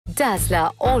Dazzler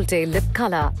All-Day Lip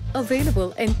Color. Available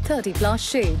in 30+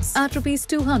 shades at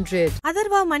 ₹200.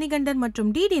 Atharva, Manikandan மற்றும்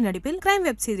DD நடிப்பில் crime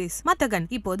web series Mathagam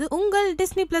இப்போது உங்கள்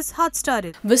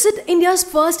Disney+Hotstar'il. Visit India's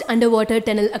first underwater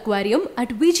tunnel aquarium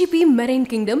at VGP Marine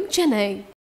Kingdom, Chennai.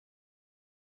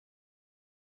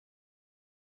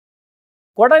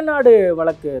 Kodanad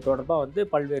வழக்கு தொடர்பாக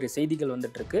பல்வேறு செய்திகள்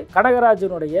வந்துட்டுருக்கு.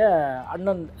 கனகராஜனுடைய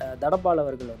அண்ணன் தனபால்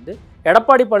அவர்கள்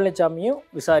எடப்பாடி பழனிசாமியும்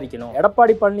விசாரிக்கணும்.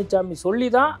 எடப்பாடி பழனிசாமி சொல்லி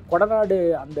தான் கொடநாடு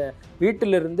அந்த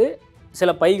வீட்டிலிருந்து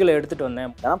சில பைகளை எடுத்துகிட்டு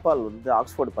வந்தேன். தனபால்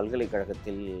ஆக்ஸ்போர்டு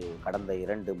பல்கலைக்கழகத்தில் கடந்த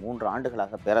 2-3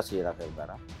 ஆண்டுகளாக பேராசிரியராக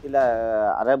இருந்தாரா, இல்லை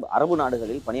அரபு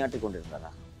நாடுகளில் பணியாற்றி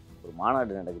கொண்டிருந்தாரா? ஒரு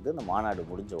மாநாடு நடக்குது. அந்த மாநாடு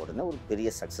முடிஞ்ச உடனே ஒரு பெரிய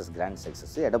success, grand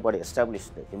success. Edappadi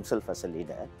established himself as a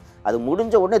leader. அது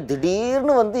முடிஞ்ச உடனே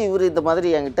திடீர்னு இவர் இந்த மாதிரி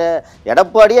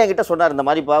என்கிட்ட சொன்னார், இந்த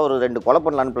மாதிரிப்பா ஒரு 2 கொலை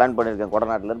பண்ணலான்னு பிளான் பண்ணியிருக்கேன்,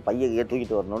 கொடநாட்டில் பையகையே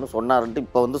தூக்கிட்டு வரணும்னு சொன்னார்ன்ட்டு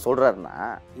இப்போ சொல்கிறாருன்னா,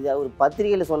 இது அவர்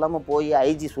பத்திரிகையில் சொல்லாமல் போய்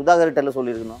ஐஜி சுதாகர்கிட்ட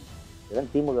சொல்லியிருக்கணும்.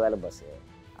 இதுதான் திமுக வேலை பாஸ்.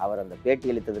 அவர் அந்த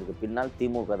பேட்டி அளித்ததற்கு பின்னால்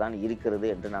திமுக தான் இருக்கிறது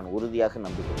என்று நான் உறுதியாக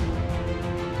நம்புகிறேன்.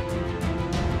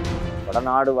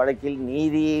 கொடநாடு வழக்கில்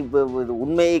நீதி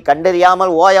உண்மையை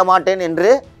கண்டறியாமல் ஓய மாட்டேன் என்று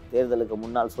தேர்தலுக்கு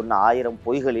முன்னால் சொன்ன 1000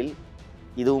 பொய்களில்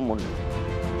இதுவும் ஒன்று.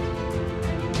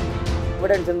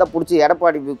 எவிடன்ஸ் இருந்தால் பிடிச்சி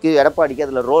எடப்பாடிக்கு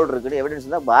அதில் ரோல் இருக்குது. எவிடன்ஸ்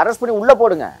இருந்தால் அரெஸ்ட் பண்ணி உள்ளே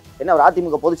போடுங்க. என்ன ஒரு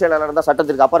அதிமுக பொதுச் செயலாளர் இருந்தால்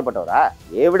சட்டத்திற்கு அப்பாற்பட்டவரா?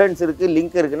 எவிடன்ஸ் இருக்குது,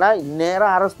 லிங்க் இருக்குன்னா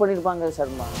இந்நேரம் அரெஸ்ட் பண்ணியிருப்பாங்க.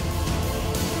 சர்மா,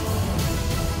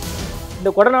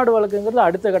 இந்த கொடநாடு வழக்குங்கிறது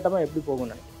அடுத்த கட்டமாக எப்படி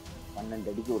போகும்னு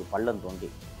 12 அடிக்கு ஒரு பள்ளம் தோண்டி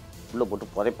உள்ளே போட்டு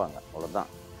புதைப்பாங்க, அவ்வளோதான்.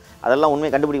 அதெல்லாம்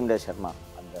உண்மையை கண்டுபிடிக்க முடியாது சர்மா.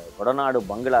 அந்த கொடநாடு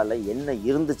பங்களாவில் என்ன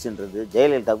இருந்துச்சுன்றது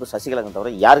ஜெயலலிதாவுக்கு, சசிகலாவுக்கு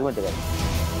தவிர யாருக்குமே தெரியாது.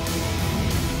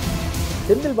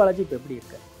 செந்தில் பாலாஜி இப்போ எப்படி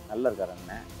இருக்கார்? நல்லா இருக்கார்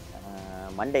அண்ணன்.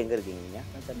 மண்டே எங்கே இருக்கீங்க?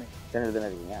 நீங்கள் சென்னையில் தானே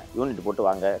இருக்கீங்க. யூனிட் போட்டு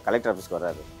வாங்க, கலெக்டர் ஆஃபீஸ்க்கு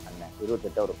வர்றாரு அண்ணன்.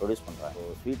 28 அவர் ப்ரொடியூஸ் பண்ணுறாரு.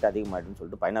 ஸ்வீட் அதிகமாகிட்டுன்னு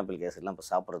சொல்லிட்டு பைனாப்பிள் கேஸ் எல்லாம் இப்போ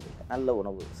சாப்பிட்றது இல்லை. நல்ல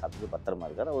உணவு சாப்பிட்டு பத்திரமா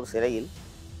இருக்கார். அவர் சிறையில்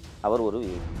அவர் ஒரு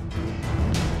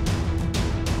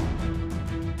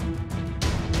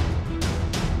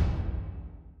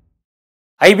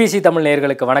ஐபிசி தமிழ்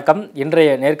நேயர்களுக்கு வணக்கம். இன்றைய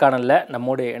நேர்காணலில்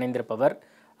நம்மோடு இணைந்திருப்பவர்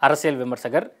அரசியல்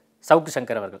விமர்சகர் சவுக்கு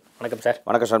சங்கர் அவர்கள். வணக்கம் சார்.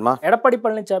 வணக்கம் சர்மா. எடப்பாடி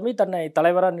பழனிசாமி தன்னை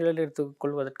தலைவராக நிலைநிறுத்திக்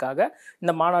கொள்வதற்காக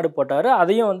இந்த மாநாடு போட்டார்.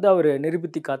 அதையும் அவர்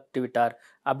நிரூபித்து காட்டி விட்டார்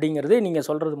அப்படிங்கிறது நீங்கள்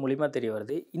சொல்கிறது மூலிமா தெரிய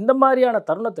வருது. இந்த மாதிரியான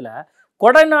தருணத்தில்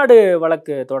கொடநாடு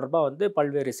வழக்கு தொடர்பாக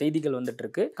பல்வேறு செய்திகள்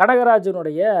வந்துட்டுருக்கு.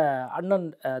 கனகராஜனுடைய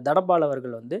அண்ணன் தனபால்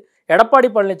அவர்கள் எடப்பாடி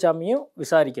பழனிசாமியும்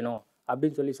விசாரிக்கணும்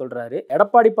அப்படின்னு சொல்கிறாரு.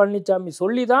 எடப்பாடி பழனிசாமி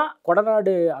சொல்லி தான்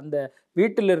கொடநாடு அந்த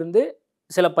வீட்டிலிருந்து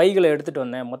சில பைகளை எடுத்துகிட்டு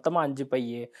வந்தேன். மொத்தமாக 5 பை,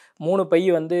 3 பை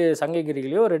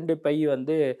சங்ககிரியிலையும் 2 பை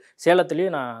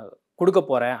சேலத்துலேயும் நான் கொடுக்க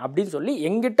போகிறேன் அப்படின்னு சொல்லி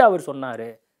எங்கிட்ட அவர் சொன்னார்.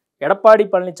 எடப்பாடி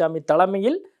பழனிசாமி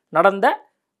தலைமையில் நடந்த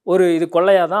ஒரு இது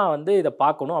கொள்ளையாக தான் இதை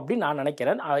பார்க்கணும் அப்படின்னு நான்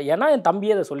நினைக்கிறேன். ஏன்னா என்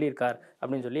தம்பியே அதை சொல்லியிருக்கார்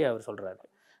அப்படின்னு சொல்லி அவர் சொல்கிறாரு.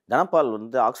 தனபால்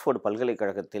ஆக்ஸ்போர்டு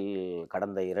பல்கலைக்கழகத்தில்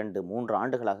கடந்த 2-3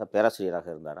 ஆண்டுகளாக பேராசிரியராக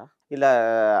இருந்தாரா, இல்லை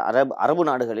அரபு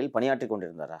நாடுகளில் பணியாற்றி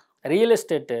கொண்டிருந்தாரா? ரியல்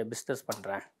எஸ்டேட் பிஸ்னஸ்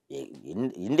பண்ணுறேன்.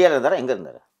 இந்தியாவில் இருந்தாரா? எங்கே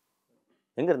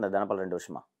இருந்தார் தனபால் 2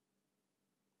 வருஷமா?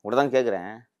 உங்கள்கிட்ட தான்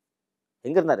கேட்குறேன்.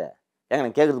 எங்கே இருந்தார்? ஏங்க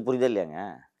நான் கேட்குறது புரியுதா இல்லையாங்க?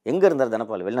 எங்கே இருந்தார்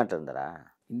தனபால்? வெளிநாட்டில் இருந்தாரா?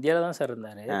 இந்தியாவில் தான் சார்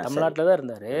இருந்தார். தமிழ்நாட்டில் தான்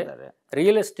இருந்தார்.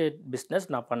 ரியல் எஸ்டேட் பிஸ்னஸ்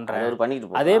நான் பண்ணுறேன்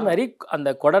பண்ணிட்டு. அதே மாதிரி அந்த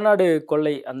கொடநாடு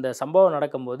கொள்ளை அந்த சம்பவம்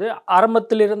நடக்கும்போது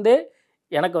ஆரம்பத்திலிருந்தே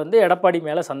எனக்கு எடப்பாடி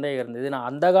மேலே சந்தேகம் இருந்தது. நான்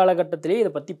அந்த காலகட்டத்திலேயே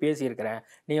இதை பற்றி பேசியிருக்கிறேன்,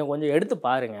 நீங்கள் கொஞ்சம் எடுத்து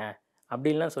பாருங்கள்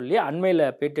அப்படின்லாம் சொல்லி அண்மையில்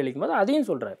பேட்டி அளிக்கும் போது அதையும்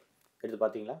சொல்கிறார். எடுத்து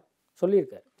பார்த்தீங்களா?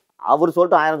 சொல்லியிருக்காரு. அவர்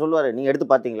சொல்லிட்டு 1000 சொல்லுவார். நீங்கள் எடுத்து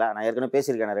பார்த்தீங்களா? நான் ஏற்கனவே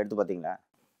பேசியிருக்கேன், நான் எடுத்து பார்த்தீங்களா?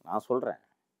 நான் சொல்கிறேன்,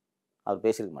 அவர்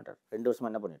பேசியிருக்க மாட்டார். 2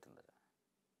 வருஷமாக என்ன பண்ணிட்டு இருந்தார்?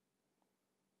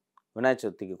 விநாயகர்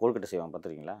சதுர்த்திக்கு கொழுக்கட்டை செய்வாங்க,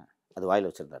 பார்த்துருக்கீங்களா? அது வாயில்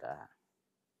வச்சுருந்தாரா?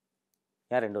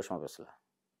 ஏன் 2 வருஷமாக பேசல?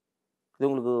 இது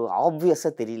உங்களுக்கு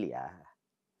ஆப்வியஸாக தெரியலையா?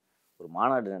 ஒரு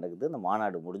மாநாடு நடக்குது. அந்த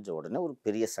மாநாடு முடிஞ்ச உடனே ஒரு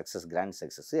பெரிய success, grand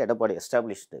success. Edappadi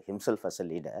established himself as a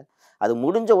leader. அது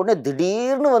முடிஞ்ச உடனே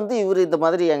திடீர்னு இவர் இந்த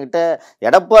மாதிரி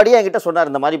எடப்பாடியே என்கிட்ட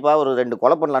சொன்னார், இந்த மாதிரிப்பா ஒரு 2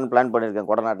 கொலை பண்ணலான்னு பிளான் பண்ணியிருக்கேன்,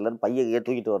 கொடநாட்டில் பையகையே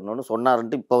தூக்கிட்டு வரணும்னு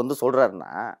சொன்னார்ன்ட்டு இப்போ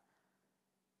சொல்கிறாருன்னா,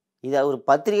 இது அவர்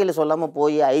பத்திரிகையில் சொல்லாமல்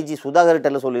போய் ஐஜி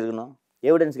சுதாகர்கிட்ட சொல்லியிருக்கணும்.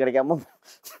 எவிடன்ஸ் கிடைக்காம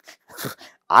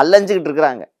அலைஞ்சிக்கிட்டு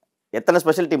இருக்கிறாங்க. எத்தனை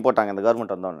ஸ்பெஷல் டீம் போட்டாங்க இந்த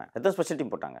கவர்மெண்ட் வந்தோடனே? எத்தனை ஸ்பெஷல் டீம்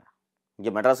போட்டாங்க?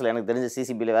 இங்கே மெட்ராஸில் எனக்கு தெரிஞ்ச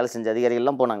சிசிபியில் வேலை செஞ்ச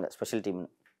அதிகாரிகள்லாம் போனாங்க ஸ்பெஷல் டீம்னு.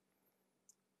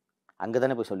 அங்கே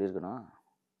தானே போய் சொல்லியிருக்கணும்.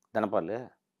 தனபால்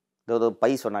ஏதோ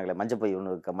பை சொன்னாங்களே, மஞ்சப்பை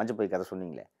ஒன்று, மஞ்சப்பை கதை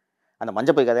சொன்னீங்களே, அந்த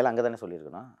மஞ்சப்பை கதையெல்லாம் அங்கே தானே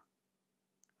சொல்லியிருக்கணும்.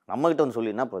 நம்மக்கிட்ட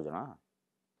சொல்லி என்ன பிரயோஜனம்?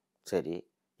 சரி,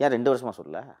 ஏன் 2 வருஷமாக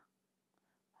சொல்லலை?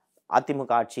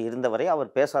 அதிமுக ஆட்சி இருந்தவரை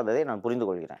அவர் பேசாததை நான் புரிந்து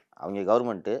கொள்கிறேன். அவங்க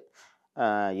கவர்மெண்ட்டு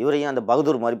இவரையும் அந்த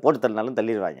பகதூர் மாதிரி போட்டு தள்ளினாலும்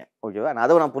தள்ளிடுவாங்க, ஓகேவா?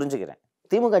 நான் புரிஞ்சுக்கிறேன்.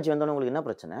 திமுக ஆட்சி வந்தோடனே உங்களுக்கு என்ன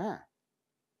பிரச்சனை?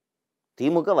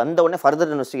 திமுக வந்தவுடனே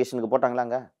ஃபர்தர் இன்வெஸ்டிகேஷனுக்கு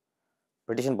போட்டாங்களாங்க.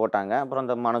 பெட்டிஷன் போட்டாங்க. அப்புறம்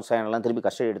அந்த மனோஜ் சாயனெல்லாம் திருப்பி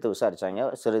கஸ்டடி எடுத்து விசாரிச்சாங்க.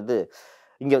 சரி, இது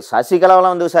இங்கே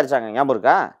சசிகலாவெல்லாம் வந்து விசாரிச்சாங்க, ஞாபகம்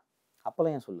இருக்கா?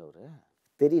 அப்போல்லாம் ஏன் சொல்ல அவரு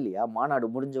தெரியலையா? மாநாடு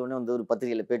முடிஞ்ச உடனே வந்து ஒரு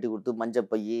பத்திரிகையில் பேட்டி கொடுத்து மஞ்சள்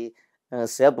பை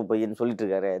சேப்பு பையன்னு சொல்லிட்டு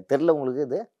இருக்காரு. தெரில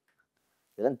உங்களுக்கு?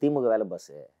 இதெல்லாம் திமுக வேலை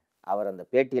பாஸ். அவர் அந்த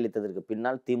பேட்டி அளித்ததற்கு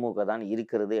பின்னால் திமுக தான்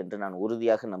இருக்கிறது என்று நான்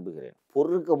உறுதியாக நம்புகிறேன்.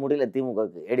 பொறுக்க முடியல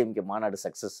திமுகவுக்கு ஏடிஎம்கே மாநாடு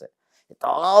சக்ஸஸ்.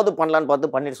 ஏதாவது பண்ணலான்னு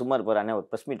பார்த்து பண்ணிட்டு சும்மா இருப்பார். அண்ணே ஒரு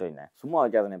ப்ரெஸ் மீட் வைங்க, சும்மா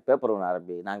வைக்காதண்ணே, பேப்பர் ஒன்று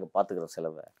ஆரம்பி, நாங்கள் பார்த்துக்கிறோம்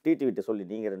செலவை, டிடிவிட்ட சொல்லி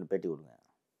நீங்கள் 2 பேட்டி கொடுங்க.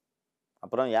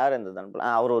 அப்புறம் யார் இந்த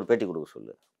அனுப்பலாம், அவர் ஒரு பேட்டி கொடுக்க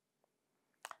சொல்லு.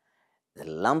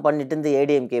 இதெல்லாம் பண்ணிட்டு இந்த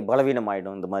ஏடிஎம்கே பலவீனம்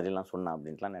ஆகிடும் இந்த மாதிரிலாம் சொன்னா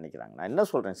அப்படின்ட்டுலாம் நினைக்கிறாங்க. நான் என்ன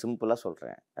சொல்கிறேன், சிம்பிளாக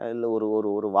சொல்கிறேன். இல்லை ஒரு ஒரு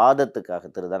ஒரு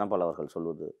வாதத்துக்காக திரு தனபால் அவர்கள்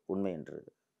சொல்வது உண்மை என்று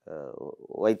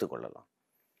வைத்துக்கொள்ளலாம்.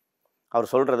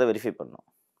 அவர் சொல்கிறத வெரிஃபை பண்ணணும்.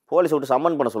 போலீஸ் விட்டு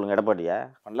சம்மன் பண்ண சொல்லுங்கள் எடப்பாடியை.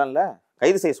 பண்ணலாம்ல,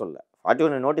 கைது செய்ய சொல்ல.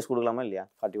 41 நோட்டீஸ் கொடுக்கலாமா இல்லையா?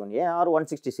 41 ஏன்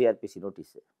 160 CrPC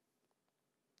notice.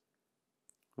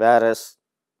 Various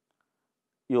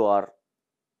you are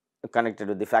connected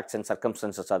with the facts and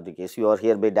circumstances of the case, you are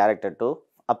hereby directed to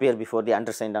appear before the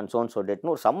undersigned on so and so date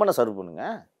னு ஒரு சம்மனை சர்வ் பண்ணுங்க.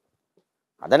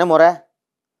 அதானே முறை?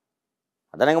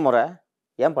 அதானங்க முறை?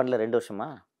 ஏன் பண்ணல 2 வருஷமா?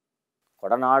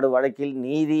 கொடநாடு வழக்கில்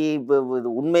நீதி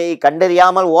உண்மையை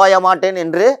கண்டறியாமல் ஓய மாட்டேன்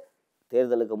என்று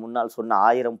தேர்தலுக்கு முன்னால் சொன்ன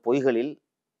 1000 பொய்களில்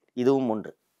இதுவும்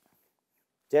ஒன்று.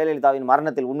 ஜெயலலிதாவின்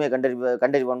மரணத்தில் உண்மையை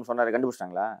கண்டறிவோம்னு சொன்னார்.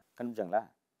 கண்டுபிடிச்சிட்டாங்களா?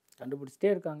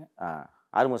 கண்டுபிடிச்சிட்டே இருக்காங்க.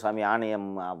 ஆறுமுகசாமி ஆணையம்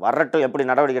வரட்டும், எப்படி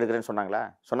நடவடிக்கை எடுக்கிறேன்னு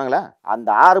சொன்னாங்களா? அந்த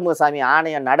ஆறுமுகசாமி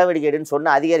ஆணையம் நடவடிக்கை எடுன்னு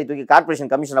சொன்ன அதிகாரி தூக்கி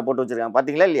கார்பரேஷன் கமிஷனை போட்டு வச்சிருக்காங்க.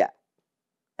 பார்த்தீங்களா இல்லையா?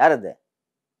 யார் அது?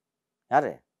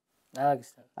 யாரு?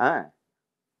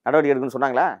 நடவடிக்கை எடுக்குன்னு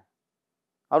சொன்னாங்களா?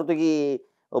 அவர் தூக்கி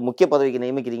முக்கிய பதவிக்கு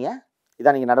நியமிக்கிறீங்க.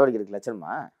 இதான் நீங்கள் நடவடிக்கை எடுக்க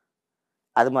லட்சணமா?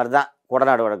 அது மாதிரி தான்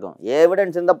கொடநாடு வழக்கம்.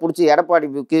 எவிடன்ஸ் இருந்தால் பிடிச்சி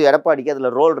எடப்பாடிக்கு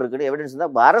அதில் ரோல் இருக்குன்னு எவிடன்ஸ்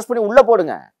இருந்தால் அரெஸ்ட் பண்ணி உள்ளே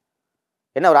போடுங்க.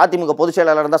 என்ன ஒரு அதிமுக பொதுச்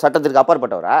செயலாளர் இருந்தால் சட்டத்திற்கு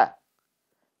அப்பாற்பட்டவரா?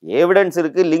 எவிடன்ஸ்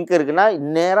இருக்குது, லிங்க் இருக்குன்னா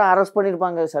இந்நேரம் அரெஸ்ட்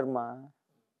பண்ணியிருப்பாங்க சர்மா.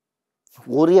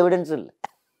 ஒரு எவிடன்ஸ் இல்லை.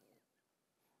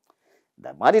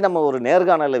 இந்த மாதிரி நம்ம ஒரு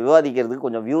நேர்காணலில் விவாதிக்கிறதுக்கு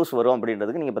கொஞ்சம் வியூஸ் வரும்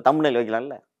அப்படின்றதுக்கு நீங்கள் இப்போ தம்ப்நெயில்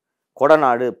வைக்கலாம்ல.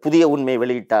 கொடநாடு புதிய உண்மை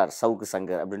வெளியிட்டார் சவுக்கு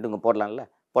சங்கர் அப்படின்ட்டு இங்கே போடலாம்ல.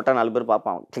 போட்டால் 4 பேர்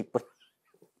பார்ப்பான், கிளிக் பண்ணி.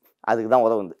 அதுக்கு தான்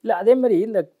உதவுது. இல்லை, அதே மாதிரி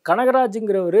இந்த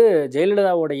கனகராஜுங்கிறவர்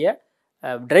ஜெயலலிதாவுடைய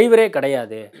டிரைவரே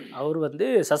கிடையாது, அவர் வந்து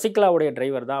சசிகலாவுடைய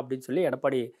டிரைவர் தான் அப்படின்னு சொல்லி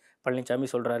எடப்பாடி பழனிசாமி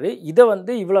சொல்கிறாரு. இதை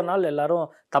வந்து இவ்வளோ நாள் எல்லாரும்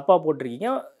தப்பாக போட்டிருக்கீங்க,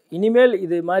 இனிமேல்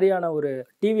இது மாதிரியான ஒரு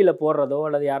டிவியில் போடுறதோ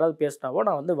அல்லது யாராவது பேசினாவோ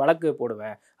நான் வந்து வழக்கு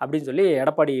போடுவேன் அப்படின்னு சொல்லி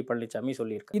எடப்பாடி பழனிசாமி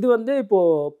சொல்லியிருக்கு. இது வந்து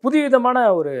இப்போது புதுவிதமான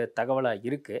ஒரு தகவலாக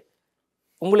இருக்குது.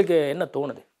 உங்களுக்கு என்ன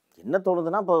தோணுது? என்ன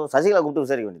தோணுதுன்னா, இப்போ சசிகலா கூப்பிட்டு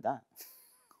விசாரிக்க வேண்டியதான்,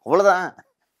 அவ்வளோதான்.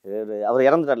 அவர்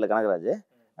இறந்துட்டார்ல கனகராஜ்,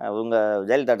 அவங்க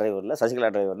ஜெயலலிதா டிரைவரில் சசிகலா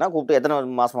டிரைவர்னா கூப்பிட்டு எத்தனை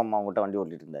மாதம் அவங்ககிட்ட வண்டி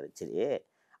ஓட்டிகிட்டு இருந்தார். சரி,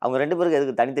 அவங்க 2 பேருக்கு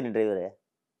எதுக்கு தனித்தனி டிரைவரு?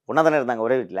 ஒன்றா தானே இருந்தாங்க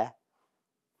ஒரே வீட்டில்,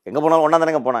 எங்கே போனாலும் ஒன்றா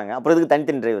தானேங்க போனாங்க. அப்புறம் எதுக்கு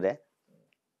தனித்தனி டிரைவரு?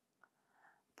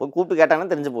 போய் கூப்பிட்டு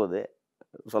கேட்டாங்கன்னா தெரிஞ்சு போகுது,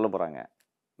 சொல்ல போகிறாங்க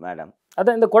மேடம்.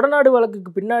 அதான் இந்த கொடநாடு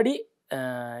வழக்குக்கு பின்னாடி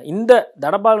இந்த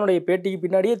தனபாலனுடைய பேட்டிக்கு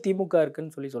பின்னாடியே திமுக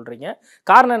இருக்குன்னு சொல்லி சொல்கிறீங்க.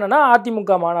 காரணம் என்னென்னா,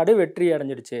 அதிமுக மாநாடு வெற்றி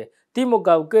அடைஞ்சிடுச்சு,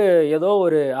 திமுகவுக்கு ஏதோ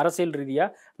ஒரு அரசியல்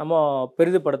ரீதியாக நம்ம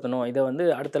பெரிதுபடுத்தணும், இதை வந்து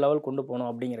அடுத்த லெவல் கொண்டு போகணும்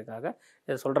அப்படிங்கிறதுக்காக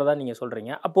இதை சொல்கிறதா நீங்கள்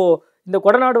சொல்கிறீங்க. அப்போது இந்த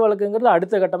கொடநாடு வழக்குங்கிறது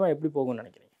அடுத்த கட்டமாக எப்படி போகும்னு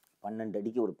நினைக்கிறீங்க? 12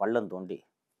 அடிக்கு ஒரு பள்ளம் தோண்டி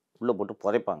உள்ளே போட்டு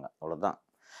புதைப்பாங்க, அவ்வளோதான்.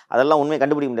 அதெல்லாம் உண்மையை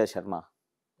கண்டுபிடிக்க முடியாது Sharma.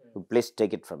 Please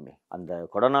take it from me. அந்த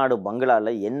கொடநாடு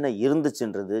பங்களாவில் என்ன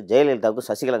இருந்துச்சுன்றது ஜெயலலிதாவுக்கு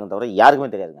சசிகலாவுக்கு தவிர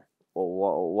யாருக்குமே தெரியாதுங்க.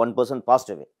 1%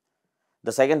 positive,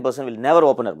 the second person will never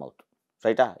open her mouth.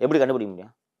 ரைட்டா? எப்படி கண்டுபிடிக்க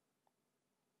முடியும்?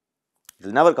 it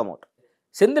will never come out.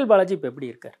 Senthil Balaji இப்போ எப்படி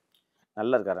இருக்கார்?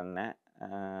 நல்லா இருக்கார் அண்ணன்.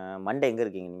 மண்டே எங்கே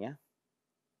இருக்கீங்க நீங்கள்?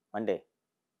 மண்டே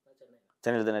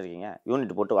சென்னையில் தானே இருக்கீங்க.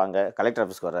 யூனிட் போட்டு வாங்க, கலெக்டர்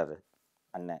ஆஃபீஸ்க்கு வர்றாரு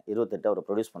அண்ணன். 28 அவரை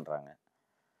ப்ரொடியூஸ் பண்ணுறாங்க.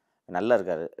 நல்லா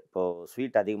இருக்கார். இப்போது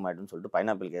ஸ்வீட் அதிகமாகிடுன்னு சொல்லிட்டு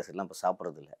பைனாப்பிள் கேசரிலாம் இப்போ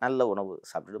சாப்பிட்றது இல்லை. நல்ல உணவு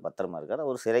சாப்பிட்டுட்டு பத்திரமா இருக்கார்.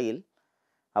 அவர் சிறையில்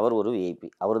அவர் ஒரு விஐபி.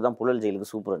 அவர் தான் புழல் ஜெயிலுக்கு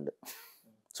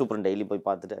சூப்பரண்ட் டெய்லி போய்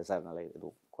பார்த்துட்டு, சார் நல்லா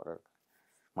எதுவும் குறை இருக்கு.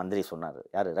 மந்திரி சொன்னார்,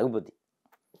 யார்?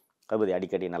 ரகுபதி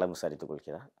அடிக்கடி நலம் விசாரித்து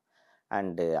கொள்கிறார்.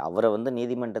 அண்டு அவரை வந்து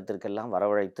நீதிமன்றத்திற்கெல்லாம்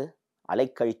வரவழைத்து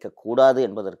அலைக்கழிக்கக்கூடாது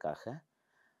என்பதற்காக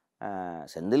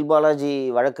செந்தில் பாலாஜி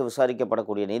வழக்கு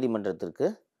விசாரிக்கப்படக்கூடிய நீதிமன்றத்திற்கு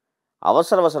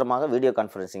அவசரமாக வீடியோ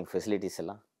கான்ஃபரன்சிங் ஃபெசிலிட்டிஸ்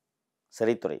எல்லாம்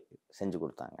சிறைத்துறை செஞ்சு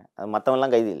கொடுத்தாங்க. அது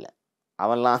மற்றவன்லாம் கைது இல்லை,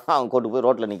 அவன் கோர்ட்டு போய்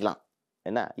ரோட்டில் நிற்கலாம்,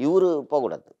 என்ன இவரு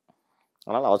போகக்கூடாது.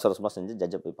 அதனால் அவசரமாக செஞ்சு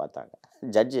ஜட்ஜை போய் பார்த்தாங்க.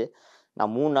 ஜட்ஜு,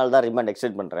 நான் 3 நாள் தான் ரிமாண்ட்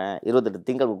எக்ஸ்டெண்ட் பண்ணுறேன், 28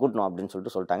 திங்கள் கூட்டணும் அப்படின்னு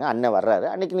சொல்லிட்டாங்க. அண்ணன் வர்றாரு.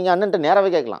 அன்றைக்கி நீங்கள் அண்ணன்ட்ட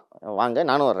நேராகவே கேட்கலாம், வாங்க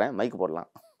நானும் வர்றேன், மைக்கு போடலாம்,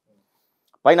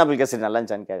 பைனாப்பிள் கேசரி நல்லா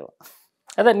இருந்துச்சான்னு கேட்கலாம்.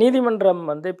 அதான் நீதிமன்றம்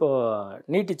வந்து இப்போது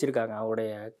நீட்டிச்சிருக்காங்க,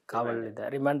 அவருடைய காவல் இதை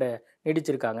ரிமாண்டை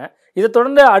நீட்டிச்சிருக்காங்க. இதை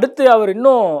தொடர்ந்து அடுத்து அவர்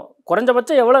இன்னும்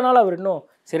குறைஞ்சபட்சம் எவ்வளோ நாள் அவர் இன்னும்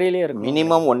சிறையிலே இருக்கு?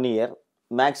 மினிமம் 1 இயர்,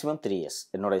 மேக்ஸிமம் 3 years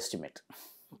என்னோட எஸ்டிமேட்,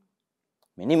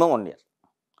 மினிமம் 1 year.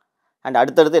 அண்ட்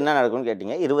அடுத்தடுத்து என்ன நடக்கும்னு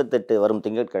கேட்டிங்க, 28 வரும்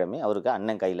திங்கட்கிழமை அவருக்கு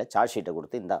அண்ணன் கையில் சார்ஜ் ஷீட்டை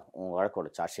கொடுத்து, இந்தா உங்கள் வழக்கோட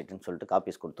சார்ஜ் ஷீட்டுன்னு சொல்லிட்டு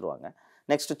காப்பீஸ் கொடுத்துருவாங்க.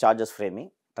 Next charges framing,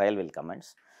 trial will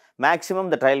comments.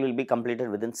 Maximum the trial will be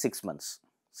completed within 6 months.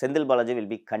 Senthil Balaji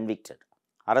will be convicted.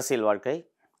 அரசியல் வாழ்க்கை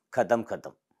கதம்.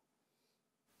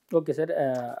 Okay sir.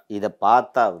 இதை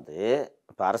பார்த்தாவது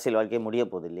இப்போ அரசியல் வாழ்க்கையே முடிய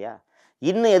போகுது இல்லையா,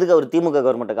 இன்னும் எதுக்கு அவர் திமுக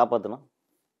கவர்மெண்ட்டை காப்பாற்றணும்?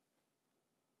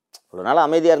 ஒரு நாள்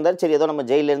அமைதியாக இருந்தால் சரி, ஏதோ நம்ம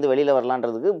ஜெயிலேருந்து வெளியில்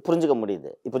வரலான்றதுக்கு புரிஞ்சுக்க முடியுது.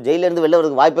 இப்போ ஜெயிலேருந்து வெளில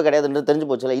வரதுக்கு வாய்ப்பே கிடையாதுன்றது தெரிஞ்சு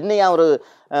போச்சுல. இன்னும் ஏன் அவர்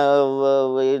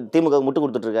திமுக முட்டு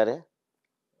கொடுத்துட்ருக்காரு?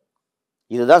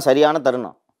 இதுதான் சரியான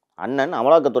தருணம். அண்ணன்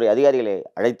அமலாக்கத்துறை அதிகாரிகளை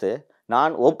அழைத்து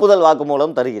நான் ஒப்புதல்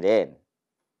வாக்குமூலம் தருகிறேன்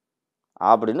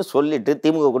அப்படின்னு சொல்லிட்டு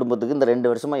திமுக குடும்பத்துக்கு இந்த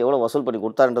 2 வருஷமாக எவ்வளோ வசூல் பண்ணி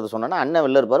கொடுத்தாருன்றது சொன்னோன்னா அண்ணன்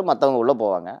வெளில இருப்பார், மற்றவங்க உள்ளே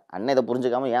போவாங்க. அண்ணன் இதை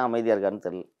புரிஞ்சுக்காமல் ஏன் அமைதியாக இருக்காருன்னு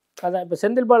தெரியல. அதான் இப்போ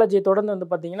செந்தில் பாலாஜியை தொடர்ந்து வந்து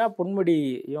பார்த்தீங்கன்னா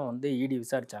பொன்முடியும் வந்து இடி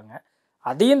விசாரித்தாங்க.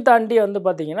 அதையும் தாண்டி வந்து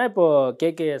பார்த்தீங்கன்னா இப்போது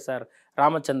கேகேஎஸ்ஆர்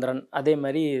ராமச்சந்திரன், அதே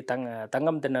மாதிரி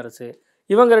தங்கம் தென்னரசு,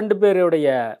 இவங்க 2 பேருடைய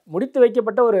முடித்து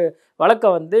வைக்கப்பட்ட ஒரு வழக்கை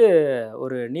வந்து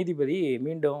ஒரு நீதிபதி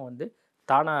மீண்டும் வந்து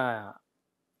தானாக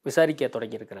விசாரிக்க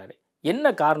தொடங்கியிருக்கிறாரு. என்ன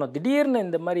காரணம்? திடீர்னு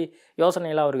இந்த மாதிரி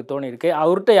யோசனையெல்லாம் அவருக்கு தோணியிருக்கு.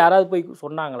 அவர்கிட்ட யாராவது போய்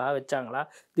சொன்னாங்களா, வச்சாங்களா?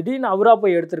 திடீர்னு அவராக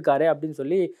போய் எடுத்திருக்காரு அப்படின்னு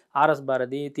சொல்லி ஆர்எஸ்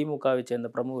பாரதி, திமுகவை சேர்ந்த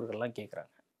பிரமுகர்கள்லாம்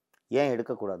கேட்குறாங்க. ஏன்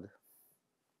எடுக்கக்கூடாது?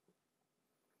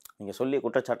 நீங்கள் சொல்லி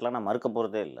குற்றச்சாட்டுலாம் நான் மறுக்க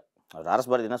போகிறதே இல்லை. அவர்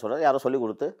ஆர்எஸ் பாரதி என்ன சொல்கிறார், யாரோ சொல்லி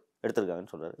கொடுத்து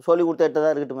எடுத்திருக்காங்கன்னு சொல்கிறார். சொல்லி கொடுத்து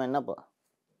எடுத்ததாக இருக்கட்டுமே, என்னப்பா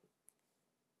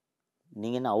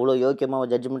நீங்கள் என்ன அவ்வளோ யோக்கியமாக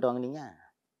ஜட்ஜ்மெண்ட் வாங்கினீங்க?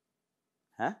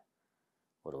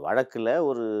 ஒரு வழக்கில்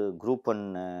ஒரு குரூப் 1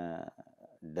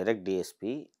 டைரக்ட்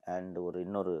டிஎஸ்பி அண்ட்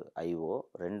இன்னொரு ஐஓ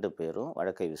 2 பேரும்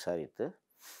வழக்கை விசாரித்து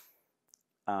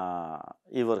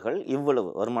இவர்கள் இவ்வளவு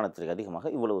வருமானத்திற்கு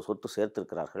அதிகமாக இவ்வளவு சொத்து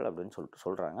சேர்த்திருக்கிறார்கள் அப்படின்னு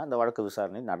சொல்கிறாங்க. அந்த வழக்கு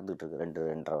விசாரணை நடந்துகிட்டு இருக்கு,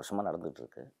 2-2.5 வருஷமாக நடந்துகிட்டு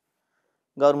இருக்கு.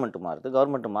 கவர்மெண்ட் மாறுது.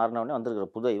 கவர்மெண்ட் மாறினோடனே வந்திருக்கிற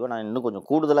புது ஐவோ நான் இன்னும் கொஞ்சம்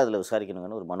கூடுதலாக அதில்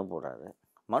விசாரிக்கணுங்கன்னு ஒரு மனு போடுறாரு.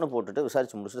 மனு போட்டுட்டு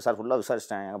விசாரித்து முடிச்சுட்டு, சார் ஃபுல்லாக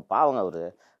விசாரிச்சிட்டாங்க, பாவங்க அவர்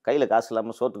கையில் காசு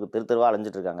இல்லாமல் சோத்துக்கு தெருவாக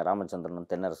அலைஞ்சிட்டு இருக்காங்க ராமச்சந்திரனும்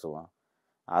தென்னரசும்,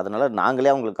 அதனால்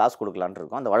நாங்களே அவங்களுக்கு காசு கொடுக்கலான்ட்டு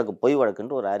இருக்கோம், அந்த வழக்கு பொய்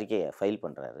வழக்குன்ட்டு ஒரு அறிக்கையை ஃபைல்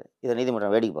பண்ணுறாரு. இதை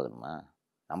நீதிமன்றம் வேடிக்கை பார்க்கணுமா?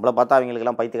 நம்மளை பார்த்தா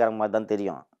அவங்களுக்கெல்லாம் பைத்தியக்காரங்க மாதிரி தான்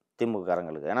தெரியும்,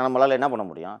 திமுககாரங்களுக்கு. ஏன்னா நம்மளால் என்ன பண்ண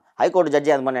முடியும்? ஹைகோர்ட்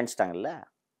ஜட்ஜி அந்த மாதிரி நினச்சிட்டாங்கல்ல,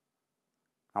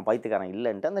 நான் பைத்தியக்காரன்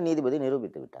இல்லைன்ட்டு அந்த நீதிபதி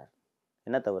நிரூபித்து விட்டார்.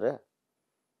 என்ன தவறு?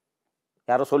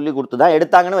 யாரோ சொல்லி கொடுத்து தான்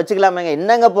எடுத்தாங்கன்னு வச்சுக்கலாமேங்க.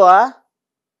 என்னங்கப்போ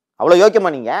அவ்வளோ யோக்கியமா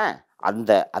நீங்கள்?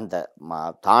 அந்த அந்த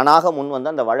தானாக முன்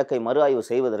வந்து அந்த வழக்கை மறு ஆய்வு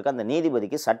செய்வதற்கு அந்த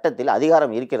நீதிபதிக்கு சட்டத்தில்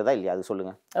அதிகாரம் இருக்கிறதா இல்லையா? அது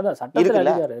சொல்லுங்க. அதான் சட்டத்தில்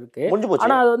அதிகாரம் இருக்கு, முடிஞ்சு போச்சு.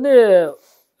 ஆனால் அது வந்து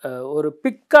ஒரு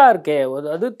பிக்கா இருக்கே,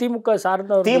 அது திமுக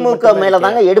சார்ந்த திமுக மேலே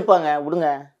தாங்க எடுப்பாங்க, விடுங்க,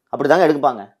 அப்படி தாங்க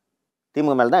எடுப்பாங்க,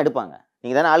 திமுக மேலே தான் எடுப்பாங்க.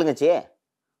 நீங்கள் தானே ஆளுங்கட்சி,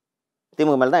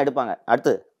 திமுக மேலே தான் எடுப்பாங்க.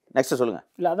 அடுத்து நெக்ஸ்ட் சொல்லுங்கள்.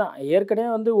 இல்லை அதான்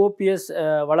ஏற்கனவே வந்து ஓபிஎஸ்,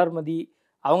 வளர்மதி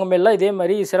அவங்க மேலாம் இதே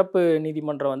மாதிரி சிறப்பு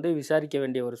நீதிமன்றம் வந்து விசாரிக்க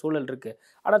வேண்டிய ஒரு சூழல் இருக்குது.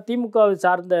 ஆனால் திமுகவை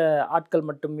சார்ந்த ஆட்கள்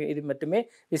மட்டுமே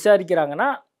விசாரிக்கிறாங்கன்னா,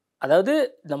 அதாவது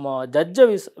நம்ம ஜட்ஜை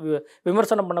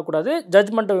விமர்சனம் பண்ணக்கூடாது,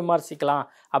 ஜட்ஜ்மெண்ட்டை விமர்சிக்கலாம்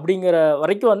அப்படிங்கிற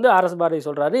வரைக்கும் வந்து ஆர்எஸ் பாரதி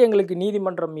சொல்கிறாரு. எங்களுக்கு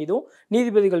நீதிமன்றம் மீதும்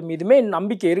நீதிபதிகள் மீதுமே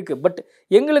நம்பிக்கை இருக்குது, பட்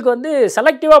எங்களுக்கு வந்து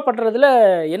செலக்டிவாக பண்ணுறதுல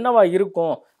என்னவா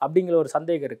இருக்கும் அப்படிங்கிற ஒரு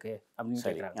சந்தேகம் இருக்குது அப்படின்னு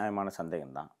கேட்குறாங்க. நியாயமான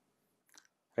சந்தேகம் தான்.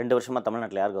 2 வருஷமாக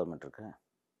தமிழ்நாட்டில் யார் கவர்மெண்ட் இருக்கு?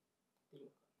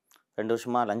 2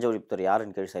 வருஷமாக லஞ்ச ஒழிப்புத்துறை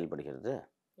யாரின் கீழ் செயல்படுகிறது?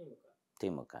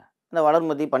 திமுக. இந்த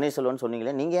வளர்மதி பன்னீர்செல்வம்னு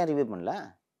சொன்னீங்களே, நீங்கள் ஏன் ரிவ்யூ பண்ணல?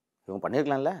 இவங்க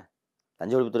பண்ணியிருக்கலாம்ல.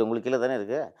 லஞ்ச ஒழிப்புத்துறை உங்களுக்கு கீழே தானே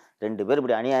இருக்குது. 2 பேர்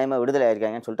இப்படி அநியாயமாக விடுதலை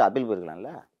ஆயிருக்காங்கன்னு சொல்லிட்டு அப்பீல்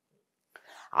போயிருக்கலாம்ல.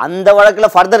 அந்த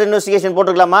வழக்கில் further investigation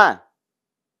போட்டுருக்கலாமா?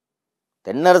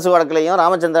 Thennarasu வழக்கிலையும்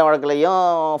Ramachandran வழக்கிலையும்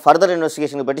further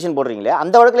இன்வெஸ்டிகேஷனுக்கு petition போடுறீங்களே,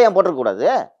 அந்த வழக்கில் ஏன் போட்டிருக்கக்கூடாது?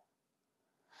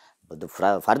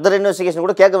 ஃபர்தர் இன்வெஸ்டிகேஷன்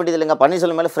கூட கேட்க வேண்டியது இல்லைங்க.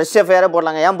 பன்னீர்செல்வம் மேலே ஃப்ரெஷ் எஃப்ஐஆரே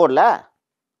போடலாங்க, ஏன் போடல?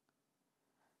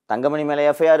 தங்கமணி மேலே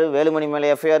எஃப்ஐஆர், வேலுமணி மேலே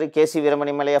எஃப்ஐஆர், கேசி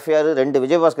வீரமணி மேலே எஃப்ஐஆர், 2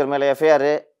 விஜயபாஸ்கர் மேலே எஃப்ஐஆர்,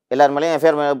 எல்லார் மேலேயும்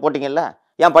எஃப்ஐஆர் மேலே போட்டிங்கல்ல,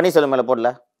 ஏன் பன்னீர்செல்வம் மேலே போடல?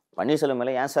 பன்னீர்செல்வம்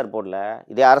மேலே ஏன் சார் போடல?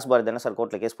 இதே ஆர்எஸ் பாரதி தானே சார்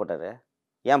கோர்ட்டில் கேஸ் போட்டார்,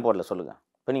 ஏன் போடல சொல்லுங்கள்?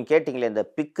 இப்போ நீங்கள் கேட்டிங்களே இந்த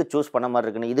பிக்கு சூஸ் பண்ண மாதிரி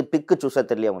இருக்குன்னு, இது பிக்கு சூஸாக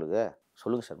தெரியலையா உங்களுக்கு?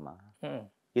 சொல்லுங்கள் சர்மா,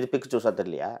 இது பிக்கு சூஸாக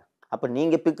தெரியலையா? அப்போ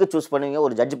நீங்கள் பிக்கு சூஸ் பண்ணுவீங்க,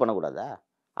 ஒரு ஜட்ஜ் பண்ணக்கூடாதா?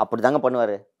 அப்படி தாங்க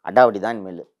பண்ணுவார், அடாவடி தான்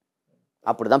இனிமேல்,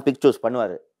 அப்படி தான் பிக் சூஸ்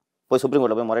பண்ணுவார். போய் சுப்ரீம்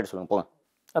கோர்ட்டில் போய் முறையிட்டு சொல்லுங்கள் போங்க.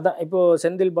 அதான் இப்போது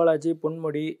செந்தில் பாலாஜி,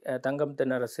 பொன்முடி, தங்கம்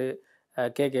தென்னரசு,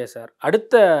 கேகேஎஸ்ஆர்,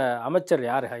 அடுத்த அமைச்சர்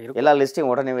யார் இருக்கும்? எல்லா லிஸ்ட்டையும்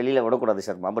உடனே வெளியில் விடக்கூடாது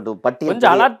சார். பட் பட்டி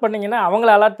கொஞ்சம் அலாட் பண்ணிங்கன்னா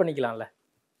அவங்கள அலாட் பண்ணிக்கலாம்ல.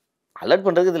 அலர்ட்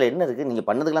பண்ணுறதுக்கு இதில் என்ன இருக்குது? நீங்கள்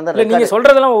பண்ணதுக்கெலாம் தான் நீங்கள்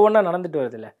சொல்கிறதெல்லாம் ஒவ்வொன்றா நடந்துட்டு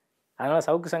வருது இல்லை, அதனால்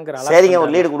சவுக்கு சங்கர் சரிங்க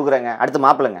ஒரு லீடு கொடுக்குறாங்க, அடுத்து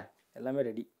மாப்பிள்ளைங்க எல்லாமே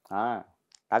ரெடி.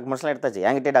 டாக்குமெண்ட்ஸ்லாம் எடுத்தாச்சு,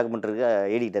 என்கிட்டே டாக்குமெண்ட் இருக்கு,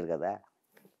 ஏடிக்கிட்டே இருக்காதா?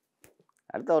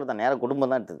 அடுத்து அவர் தான் நேராக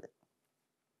குடும்பம் தான் எடுத்தது.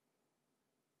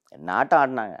 என்ன ஆட்டம்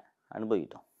ஆடினாங்க,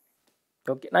 அனுபவிக்கிட்டோம்.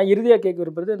 ஓகே, நான் இறுதியாக கேட்க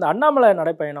விரும்புறது, இந்த அண்ணாமலை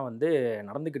நடைப்பயணம் வந்து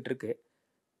நடந்துக்கிட்டு இருக்கு.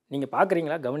 நீங்கள்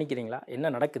பார்க்குறீங்களா, கவனிக்கிறீங்களா, என்ன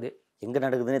நடக்குது? எங்கே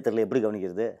நடக்குதுன்னே தெரியல, எப்படி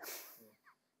கவனிக்கிறது?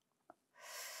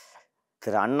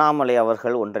 திரு அண்ணாமலை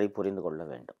அவர்கள் ஒன்றை புரிந்து கொள்ள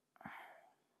வேண்டும்.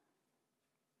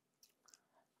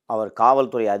 அவர்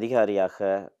காவல்துறை அதிகாரியாக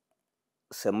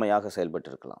செம்மையாக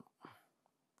செயல்பட்டிருக்கலாம்,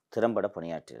 திறம்பட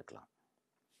பணியாற்றியிருக்கலாம்.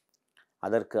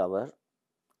 அதற்கு அவர்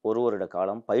ஒரு வருட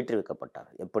காலம் பயிற்றுவிக்கப்பட்டார்,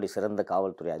 எப்படி சிறந்த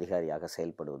காவல்துறை அதிகாரியாக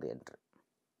செயல்படுவது என்று.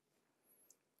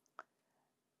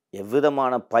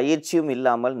 எவ்விதமான பயிற்சியும்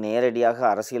இல்லாமல் நேரடியாக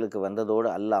அரசியலுக்கு வந்ததோடு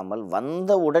அல்லாமல்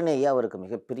வந்த உடனேயே அவருக்கு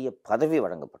மிகப்பெரிய பதவி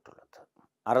வழங்கப்பட்டுள்ளது.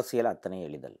 அரசியல் அத்தனை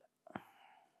எளிதல்ல,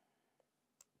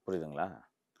 புரியுதுங்களா?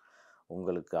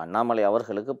 உங்களுக்கு அண்ணாமலை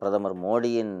அவர்களுக்கு பிரதமர்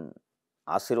மோடியின்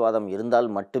ஆசீர்வாதம் இருந்தால்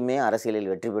மட்டுமே அரசியலில்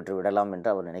வெற்றி பெற்று விடலாம் என்று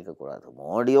அவர் நினைக்கக்கூடாது.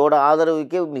 மோடியோட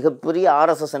ஆதரவுக்கே மிகப்பெரிய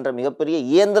RSS என்ற மிகப்பெரிய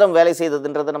இயந்திரம் வேலை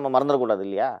செய்ததுன்றதை நம்ம மறந்துடக்கூடாது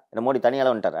இல்லையா? என்ன மோடி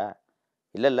தனியால் வந்துட்டாரா?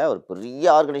 இல்லை, ஒரு பெரிய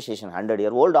organisation,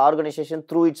 100-year old organisation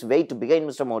through it's wait பிகைன்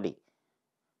mister Modi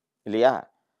இல்லையா?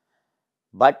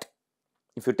 But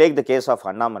if you take the case of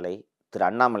Annamalai, Thiru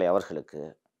Annamalai அவர்களுக்கு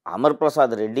அமர்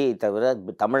பிரசாத் ரெட்டியை தவிர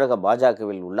தமிழக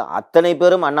பாஜகவில் உள்ள அத்தனை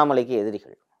பேரும் அண்ணாமலைக்கு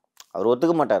எதிரிகள். அவர்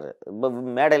ஒத்துக்க மாட்டார். இப்போ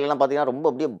மேடையிலலாம் பார்த்தீங்கன்னா ரொம்ப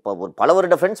அப்படியே ஒரு பல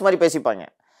வருட ஃப்ரெண்ட்ஸ் மாதிரி பேசிப்பாங்க.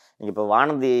 நீங்கள் இப்போ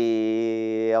வானதி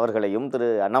அவர்களையும் திரு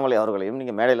அண்ணாமலை அவர்களையும்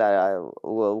நீங்கள் மேடையில்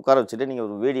உட்கார வச்சுட்டு நீங்கள்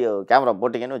ஒரு வீடியோ கேமரா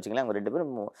போட்டிங்கன்னு வச்சுங்களேன், அவங்க 2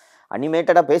 பேரும்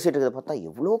அனிமேட்டடாக பேசிகிட்டு இருக்கிறத பார்த்தா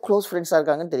எவ்வளோ க்ளோஸ் ஃப்ரெண்ட்ஸாக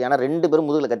இருக்காங்கன்னு தெரியும். ஆனால் 2 பேரும்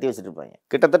முதுகில் கத்தி வச்சுட்டு இருப்பாங்க.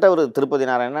 கிட்டத்தட்ட ஒரு Tirupati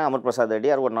Narayanan, Amar Prasad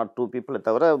Reddy R 1 or 2 people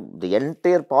தவிர the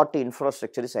entire party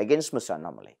infrastructure is against mister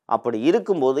Annamalai. அப்படி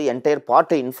இருக்கும்போது என்டையர்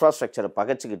பார்ட்டி இன்ஃப்ராஸ்ட்ரக்சரை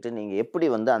பகச்சிக்கிட்டு நீங்கள் எப்படி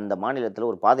அந்த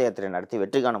மாநிலத்தில் ஒரு பாத யாத்திரை நடத்தி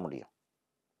வெற்றி காண முடியும்?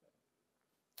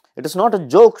 It is not a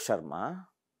joke Sharma,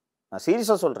 நான்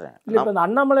சீரியஸாக சொல்கிறேன். இப்போ இந்த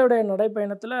அண்ணாமலையுடைய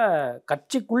நடைப்பயணத்தில்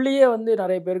கட்சிக்குள்ளேயே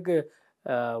நிறைய பேருக்கு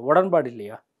உடன்பாடு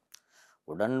இல்லையா?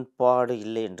 உடன்பாடு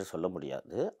இல்லை என்று சொல்ல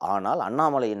முடியாது. ஆனால்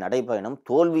அண்ணாமலையின் நடைப்பயணம்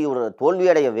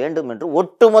தோல்வியடைய வேண்டும் என்று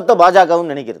ஒட்டுமொத்த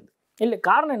பாஜகவும் நினைக்கிறது. இல்லை,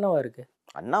 காரணம் என்னவா இருக்குது?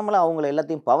 அண்ணாமலை அவங்கள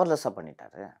எல்லாத்தையும் பவர்லெஸ்ஸாக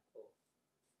பண்ணிட்டாரு.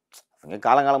 அவங்க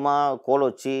காலங்காலமாக கோல்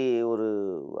வச்சு ஒரு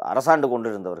அரசாண்டு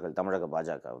கொண்டு இருந்தவர்கள் தமிழக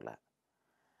பாஜகவில்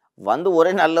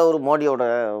ஒரே நல்ல ஒரு மோடியோட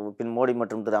மோடி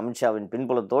மற்றும் திரு அமித்ஷாவின்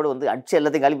பின்புலத்தோடு அடிச்சு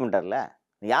எல்லாத்தையும் காலி பண்ணிட்டார்ல.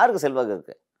 யாருக்கு செல்வாக்கு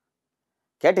இருக்கு?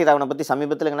 கேடி ராவனை பற்றி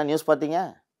சமீபத்தில் எங்கன்னா நியூஸ் பார்த்தீங்க?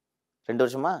 2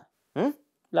 வருஷமா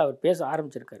இல்லை, அவர் பேச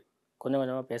ஆரம்பிச்சிருக்காரு, கொஞ்சம்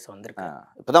கொஞ்சமாக பேச வந்திருக்காரு.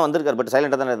 இப்போ தான் வந்திருக்காரு, பட்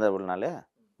சைலண்டாக தானே இருந்தார் ஒரு நாள்.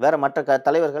 வேறு மற்ற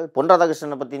தலைவர்கள் பொன்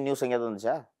ராதாகிருஷ்ணனை பற்றி நியூஸ் எங்கேயாவது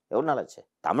வந்துச்சா? எவ்வளோ நாள் ஆச்சு?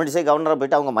 தமிழிசை கவர்னராக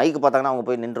போயிட்டு அவங்க மைக்கு பார்த்தாங்கன்னா அவங்க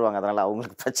போய் நின்றுவாங்க. அதனால்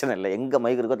அவங்களுக்கு பிரச்சனை இல்லை. எங்கே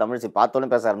மைக்கு இருக்கோ தமிழிசை பார்த்தோன்னே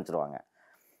பேச ஆரம்பிச்சிருவாங்க,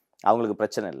 அவங்களுக்கு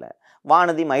பிரச்சனை இல்லை.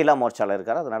 வானதி மகிழா மோர்ச்சாவில்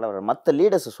இருக்கார், அதனால் அவர் மற்ற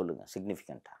லீடர்ஸை சொல்லுங்கள்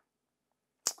சிக்னிஃபிகண்ட்டாக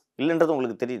இல்லைன்றது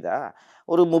உங்களுக்கு தெரியுதா?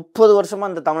 ஒரு 30 வருஷமாக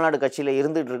அந்த தமிழ்நாடு கட்சியில்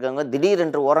இருந்துகிட்டு இருக்காங்க,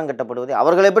 திடீரென்று ஓரங்கட்டப்படுவதை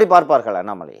அவர்கள் எப்படி பார்ப்பார்கள்?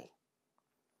 அண்ணாமலையை,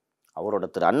 அவரோட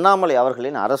திரு அண்ணாமலை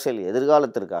அவர்களின் அரசியல்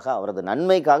எதிர்காலத்திற்காக, அவரது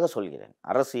நன்மைக்காக சொல்கிறேன்.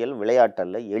 அரசியல்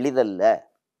விளையாட்டல்ல, எளிதல்ல.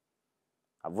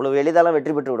 அவ்வளவு எளிதாலாம்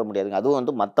வெற்றி பெற்று விட முடியாதுங்க.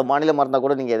 அதுவும் மற்ற மாநிலம் இருந்தால்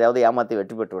கூட நீங்கள் எதாவது ஏமாற்றி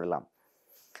வெற்றி பெற்று விடலாம்.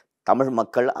 தமிழ்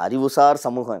மக்கள் அறிவுசார்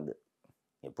சமூகம் இது,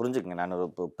 புரிஞ்சுக்கங்க. நான் ஒரு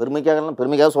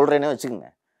பெருமைக்காக சொல்கிறேன்னே வச்சுக்கோங்க.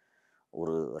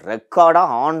 ஒரு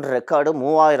ரெக்கார்டாக ஆன் ரெக்கார்டு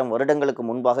 3000 வருடங்களுக்கு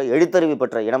முன்பாக எழுத்தறிவு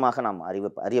பெற்ற இனமாக நாம்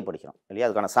அறியப்படுகிறோம் இல்லையா?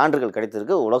 அதுக்கான சான்றுகள்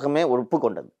கிடைத்திருக்கு, உலகமே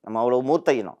ஒப்புக்கொண்டது. நம்ம அவ்வளோ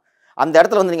மூத்த இனம். அந்த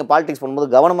இடத்துல நீங்கள் பாலிடிக்ஸ் பண்ணும்போது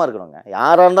கவனமாக இருக்கணுங்க.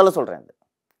 யாராக இருந்தாலும் சொல்கிறேன்,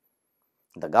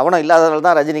 இந்த கவனம் இல்லாதவர்கள்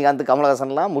தான் ரஜினிகாந்த்,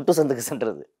 கமலஹாசன்லாம் முட்டு சந்துக்கு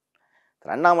சென்றது.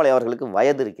 அண்ணாமலை அவர்களுக்கு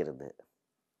வயது இருக்கிறது,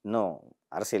 இன்னும்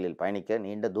அரசியலில் பயணிக்க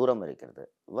நீண்ட தூரம் இருக்கிறது.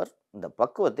 இவர் இந்த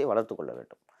பக்குவத்தை வளர்த்து கொள்ள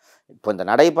வேண்டும். இப்போ இந்த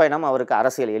நடைப்பயணம் அவருக்கு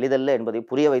அரசியல் எளிதல்ல என்பதை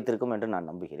புரிய வைத்திருக்கும் என்று நான்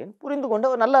நம்புகிறேன். புரிந்து கொண்டு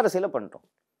அவர் நல்ல அரசியலை பண்ணிட்டோம்.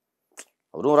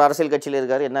 அவரும் ஒரு அரசியல் கட்சியில்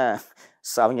இருக்கார். என்ன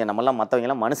அவங்க நம்மளாம்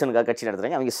மற்றவங்கெல்லாம் மனுஷனுக்காக கட்சி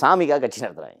நடத்துகிறாங்க, அவங்க சாமிக்காக கட்சி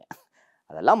நடத்துகிறாங்க.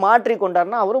 அதெல்லாம் மாற்றி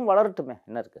கொண்டாருன்னா அவரும் வளரட்டுமே,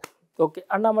 என்ன இருக்குது? ஓகே,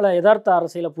 அண்ணாமலை யதார்த்த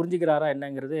அரசியலை புரிஞ்சுக்கிறாரா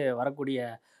என்னங்கிறது வரக்கூடிய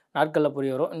நாட்களில்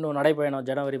புரிய வரும். இன்னும் நடைப்பயணம்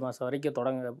ஜனவரி மாதம் வரைக்கும்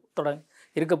தொடங்க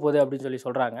இருக்க போகுது அப்படின்னு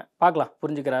சொல்கிறாங்க. பார்க்கலாம்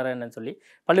புரிஞ்சுக்கிறாரா என்னன்னு சொல்லி.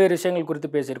 பல்வேறு விஷயங்கள்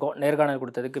குறித்து பேசியிருக்கோம். நேர்காணல்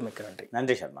கொடுத்ததுக்கு மிக்க நன்றி.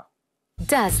 நன்றி Sharma.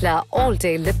 Dazller All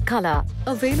Day Lip Color.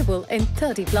 Available in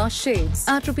 30+ shades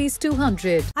at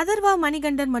 ₹200. Atharva,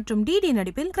 Manikandan மற்றும் DD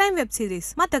நடிப்பில் கிரைம் வெப் சீரிஸ்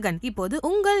மத்தகன் இப்போது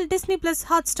உங்கள்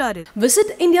Disney+Hotstar'il.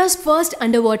 Visit India's first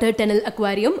underwater tunnel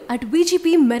aquarium at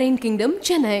VGP Marine Kingdom,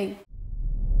 Chennai.